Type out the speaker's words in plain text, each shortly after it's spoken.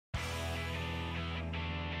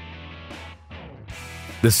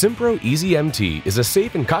The Simpro Ezi-MT is a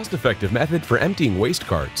safe and cost-effective method for emptying waste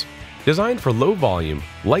carts. Designed for low-volume,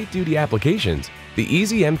 light-duty applications, the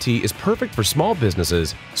Ezi-MT is perfect for small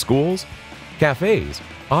businesses, schools, cafes,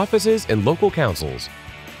 offices, and local councils.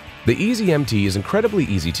 The Ezi-MT is incredibly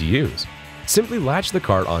easy to use. Simply latch the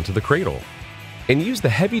cart onto the cradle and use the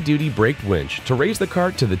heavy-duty braked winch to raise the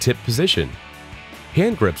cart to the tip position.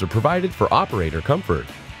 Hand grips are provided for operator comfort.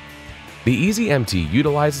 The Ezi-MT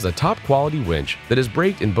utilizes a top-quality winch that is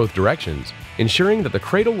braked in both directions, ensuring that the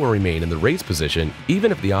cradle will remain in the raised position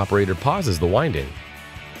even if the operator pauses the winding.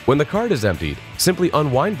 When the cart is emptied, simply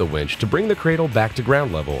unwind the winch to bring the cradle back to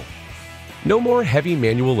ground level. No more heavy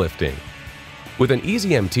manual lifting. With an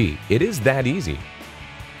Ezi-MT, it is that easy.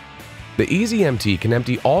 The Ezi-MT can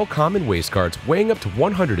empty all common waste carts weighing up to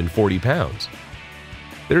 140 pounds.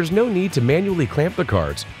 There is no need to manually clamp the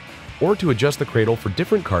carts or to adjust the cradle for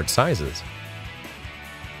different cart sizes.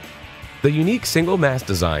 The unique single-mast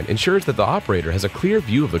design ensures that the operator has a clear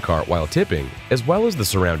view of the cart while tipping, as well as the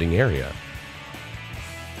surrounding area.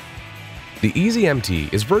 The Ezi-MT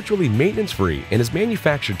is virtually maintenance-free and is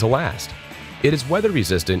manufactured to last. It is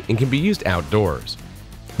weather-resistant and can be used outdoors.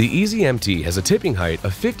 The Ezi-MT has a tipping height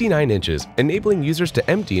of 59 inches, enabling users to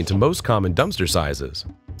empty into most common dumpster sizes.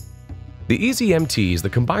 The Ezi-MT is the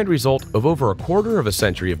combined result of over a quarter of a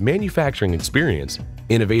century of manufacturing experience,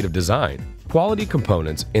 innovative design, quality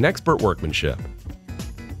components, and expert workmanship.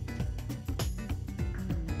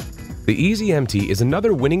 The Ezi-MT is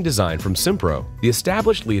another winning design from Simpro, the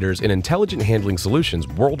established leaders in intelligent handling solutions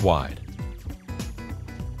worldwide.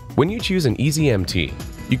 When you choose an Ezi-MT,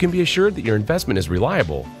 you can be assured that your investment is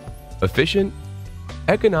reliable, efficient,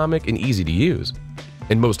 economic, and easy to use,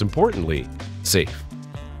 and most importantly, safe.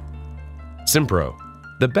 Simpro,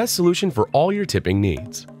 the best solution for all your tipping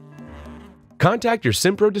needs. Contact your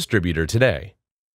Simpro distributor today.